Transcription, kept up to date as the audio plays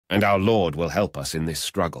And our Lord will help us in this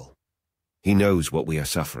struggle. He knows what we are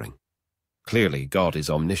suffering. Clearly, God is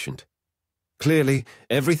omniscient. Clearly,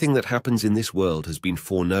 everything that happens in this world has been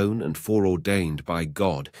foreknown and foreordained by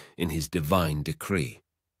God in his divine decree.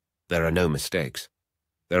 There are no mistakes.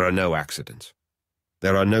 There are no accidents.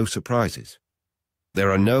 There are no surprises.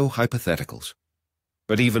 There are no hypotheticals.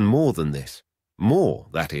 But even more than this, more,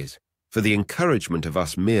 that is, for the encouragement of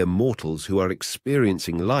us mere mortals who are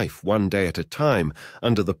experiencing life one day at a time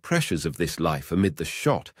under the pressures of this life amid the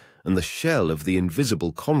shot and the shell of the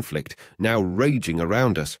invisible conflict now raging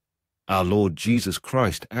around us, our Lord Jesus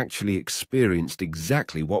Christ actually experienced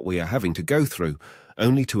exactly what we are having to go through,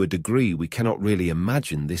 only to a degree we cannot really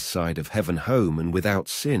imagine this side of heaven home and without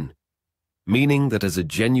sin. Meaning that as a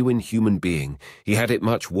genuine human being, he had it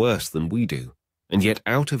much worse than we do, and yet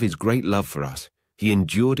out of his great love for us, he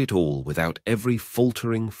endured it all without every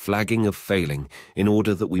faltering, flagging of failing in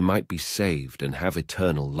order that we might be saved and have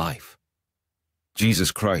eternal life.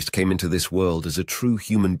 Jesus Christ came into this world as a true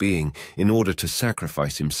human being in order to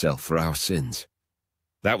sacrifice himself for our sins.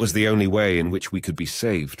 That was the only way in which we could be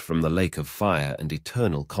saved from the lake of fire and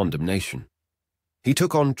eternal condemnation. He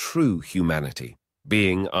took on true humanity,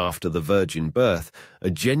 being, after the virgin birth,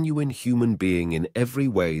 a genuine human being in every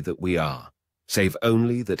way that we are, save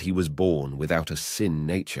only that he was born without a sin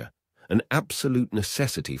nature, an absolute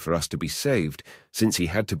necessity for us to be saved, since he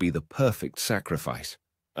had to be the perfect sacrifice,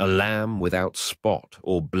 a lamb without spot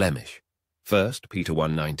or blemish, 1 Peter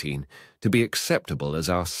 1:19, to be acceptable as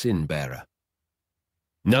our sin-bearer.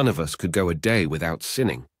 None of us could go a day without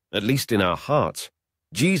sinning, at least in our hearts.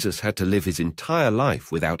 Jesus had to live his entire life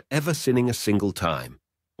without ever sinning a single time,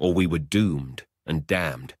 or we were doomed and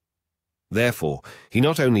damned. Therefore, he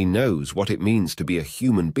not only knows what it means to be a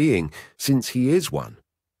human being, since he is one,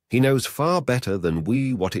 he knows far better than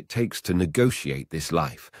we what it takes to negotiate this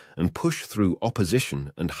life and push through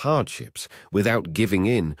opposition and hardships without giving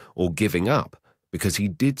in or giving up, because he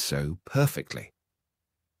did so perfectly.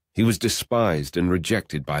 He was despised and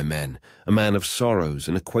rejected by men, a man of sorrows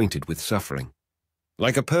and acquainted with suffering.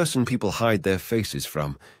 Like a person people hide their faces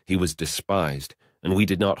from, he was despised, and we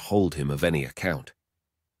did not hold him of any account.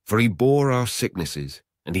 For he bore our sicknesses,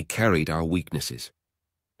 and he carried our weaknesses.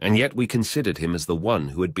 And yet we considered him as the one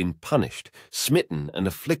who had been punished, smitten, and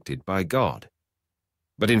afflicted by God.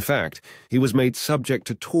 But in fact, he was made subject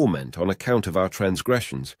to torment on account of our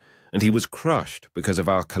transgressions, and he was crushed because of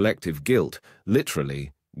our collective guilt,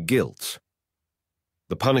 literally, guilts.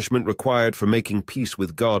 The punishment required for making peace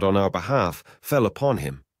with God on our behalf fell upon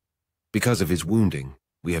him. Because of his wounding,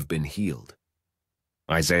 we have been healed.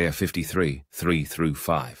 Isaiah 53,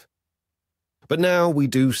 3-5. But now we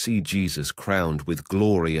do see Jesus crowned with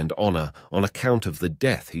glory and honor on account of the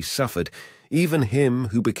death he suffered, even him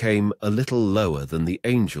who became a little lower than the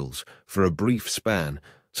angels for a brief span,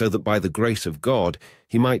 so that by the grace of God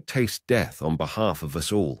he might taste death on behalf of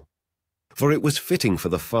us all. For it was fitting for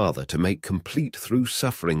the Father to make complete through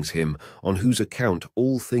sufferings him on whose account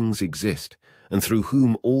all things exist, and through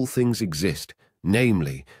whom all things exist,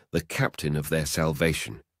 namely, the captain of their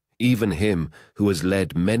salvation, even him who has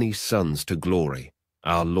led many sons to glory,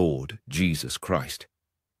 our Lord Jesus Christ.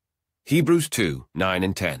 Hebrews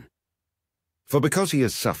 2:9-10. For because he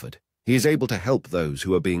has suffered, he is able to help those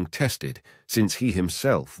who are being tested, since he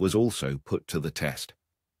himself was also put to the test.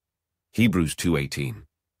 Hebrews 2:18.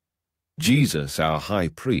 Jesus, our high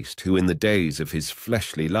priest, who in the days of his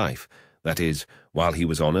fleshly life, that is, while he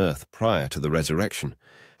was on earth prior to the resurrection,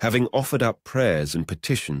 having offered up prayers and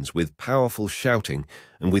petitions with powerful shouting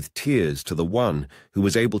and with tears to the one who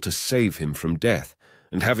was able to save him from death,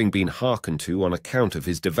 and having been hearkened to on account of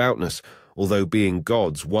his devoutness, although being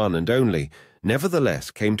God's one and only,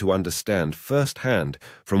 nevertheless came to understand first-hand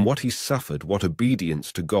from what he suffered what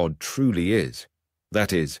obedience to God truly is,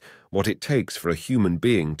 that is, what it takes for a human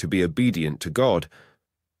being to be obedient to God.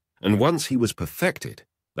 And once he was perfected,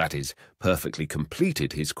 that is, perfectly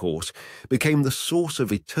completed his course, became the source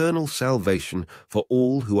of eternal salvation for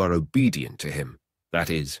all who are obedient to him, that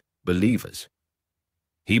is, believers.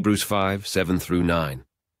 Hebrews 5:7-9.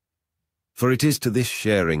 For it is to this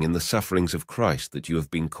sharing in the sufferings of Christ that you have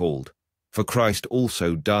been called. For Christ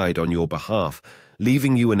also died on your behalf,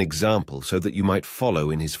 leaving you an example so that you might follow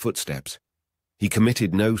in his footsteps. He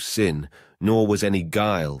committed no sin, nor was any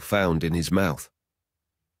guile found in his mouth.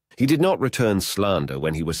 He did not return slander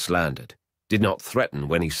when he was slandered, did not threaten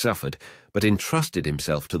when he suffered, but entrusted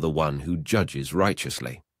himself to the one who judges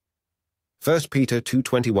righteously. 1 Peter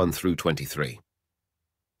 2:21-23.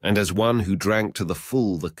 And as one who drank to the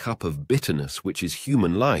full the cup of bitterness which is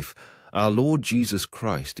human life, our Lord Jesus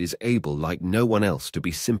Christ is able like no one else to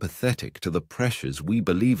be sympathetic to the pressures we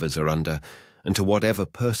believers are under, and to whatever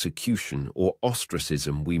persecution or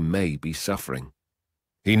ostracism we may be suffering.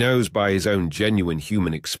 He knows by his own genuine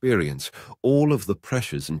human experience all of the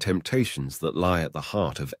pressures and temptations that lie at the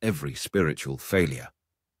heart of every spiritual failure.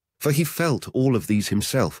 For he felt all of these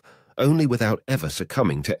himself, only without ever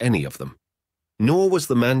succumbing to any of them. Nor was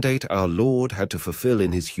the mandate our Lord had to fulfill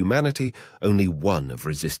in his humanity only one of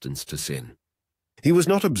resistance to sin. He was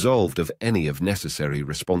not absolved of any of necessary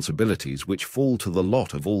responsibilities which fall to the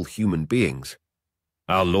lot of all human beings.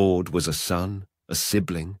 Our Lord was a son, a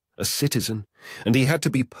sibling, a citizen, and he had to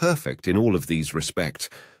be perfect in all of these respects,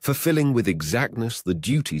 fulfilling with exactness the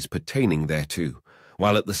duties pertaining thereto,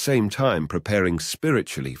 while at the same time preparing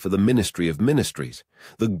spiritually for the ministry of ministries,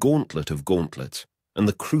 the gauntlet of gauntlets, and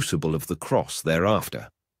the crucible of the cross thereafter.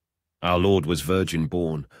 Our Lord was virgin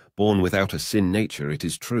born without a sin nature, it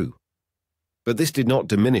is true. But this did not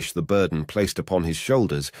diminish the burden placed upon his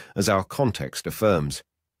shoulders, as our context affirms.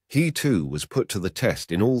 He too was put to the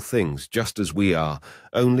test in all things just as we are,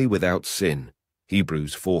 only without sin.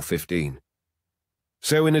 Hebrews 4:15.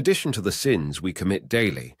 So in addition to the sins we commit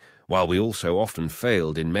daily, while we also often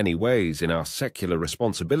failed in many ways in our secular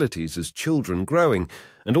responsibilities as children growing,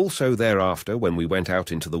 and also thereafter when we went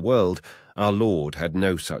out into the world, our Lord had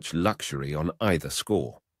no such luxury on either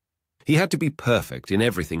score. He had to be perfect in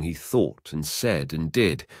everything he thought and said and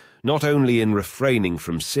did, not only in refraining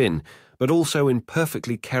from sin, but also in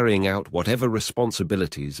perfectly carrying out whatever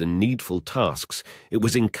responsibilities and needful tasks it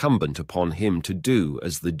was incumbent upon him to do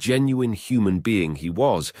as the genuine human being he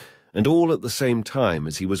was, and all at the same time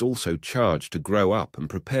as he was also charged to grow up and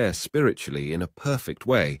prepare spiritually in a perfect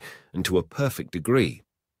way and to a perfect degree.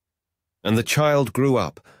 And the child grew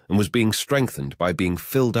up and was being strengthened by being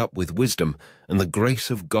filled up with wisdom, and the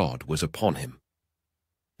grace of God was upon him.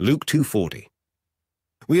 Luke 2:40.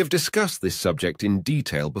 We have discussed this subject in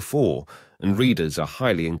detail before, and readers are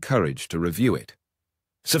highly encouraged to review it.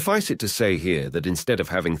 Suffice it to say here that instead of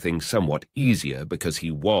having things somewhat easier because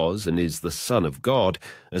he was and is the Son of God,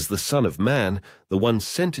 as the Son of Man, the one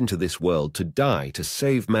sent into this world to die to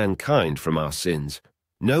save mankind from our sins,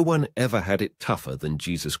 no one ever had it tougher than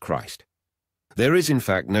Jesus Christ. There is in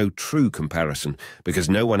fact no true comparison, because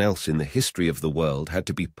no one else in the history of the world had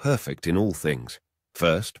to be perfect in all things.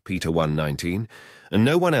 1 Peter 1:19, and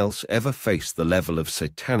no one else ever faced the level of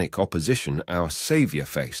satanic opposition our Saviour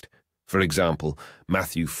faced. For example,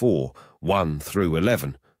 Matthew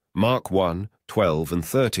 4:1-11, Mark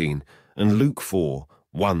 1:12-13, and Luke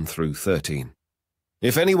 4:1-13.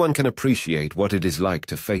 If anyone can appreciate what it is like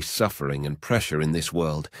to face suffering and pressure in this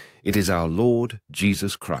world, it is our Lord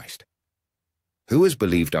Jesus Christ. Who has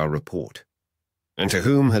believed our report? And to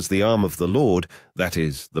whom has the arm of the Lord, that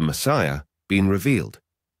is, the Messiah, been revealed?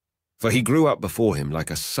 For he grew up before him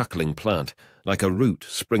like a suckling plant, like a root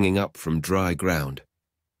springing up from dry ground.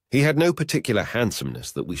 He had no particular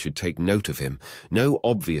handsomeness that we should take note of him, no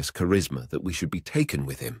obvious charisma that we should be taken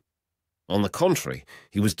with him. On the contrary,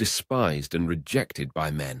 he was despised and rejected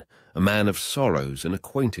by men, a man of sorrows and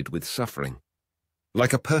acquainted with suffering.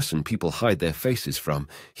 Like a person people hide their faces from,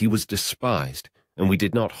 he was despised, and we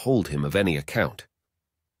did not hold him of any account.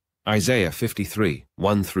 Isaiah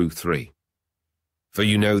 53:1-3. For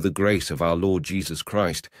you know the grace of our Lord Jesus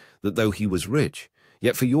Christ, that though he was rich,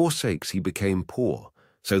 yet for your sakes he became poor,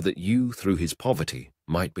 so that you through his poverty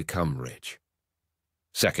might become rich.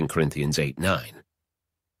 2 Corinthians 8:9.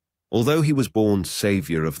 Although he was born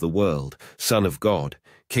Saviour of the world, Son of God,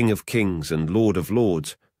 King of kings and Lord of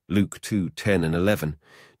lords, Luke 2:10-11,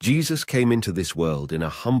 Jesus came into this world in a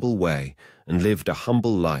humble way and lived a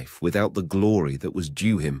humble life without the glory that was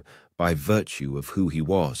due him by virtue of who he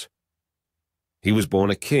was. He was born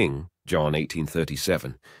a king, John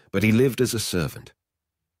 18:37, but he lived as a servant.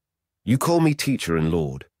 You call me teacher and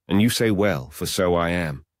Lord, and you say well, for so I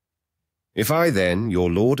am. If I then, your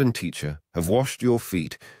Lord and teacher, have washed your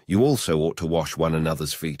feet, you also ought to wash one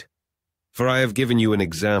another's feet. For I have given you an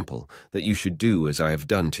example, that you should do as I have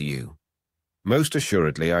done to you. Most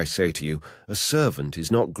assuredly I say to you, a servant is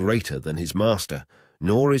not greater than his master,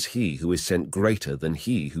 nor is he who is sent greater than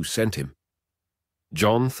he who sent him.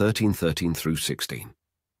 John 13:13-16.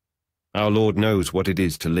 Our Lord knows what it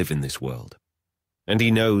is to live in this world, and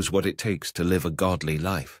he knows what it takes to live a godly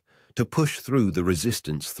life, to push through the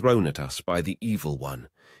resistance thrown at us by the evil one,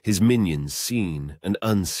 his minions seen and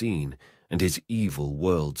unseen, and his evil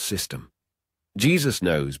world system. Jesus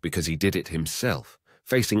knows because he did it himself,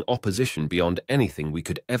 facing opposition beyond anything we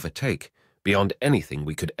could ever take, beyond anything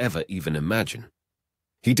we could ever even imagine.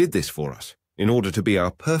 He did this for us, in order to be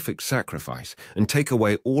our perfect sacrifice and take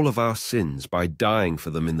away all of our sins by dying for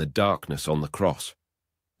them in the darkness on the cross.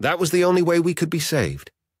 That was the only way we could be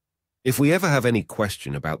saved. If we ever have any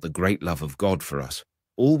question about the great love of God for us,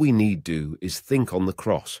 all we need do is think on the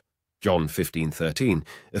cross. John 15:13,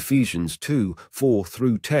 Ephesians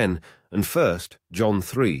 2:4-10, and 1 John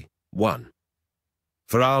 3:1.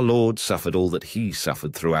 For our Lord suffered all that he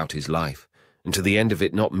suffered throughout his life, and to the end of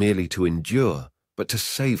it not merely to endure, but to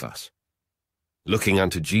save us. Looking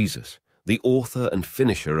unto Jesus, the author and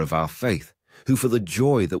finisher of our faith, who for the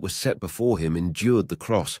joy that was set before him endured the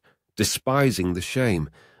cross, despising the shame,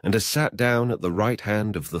 and has sat down at the right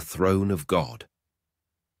hand of the throne of God.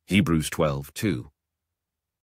 Hebrews 12:2.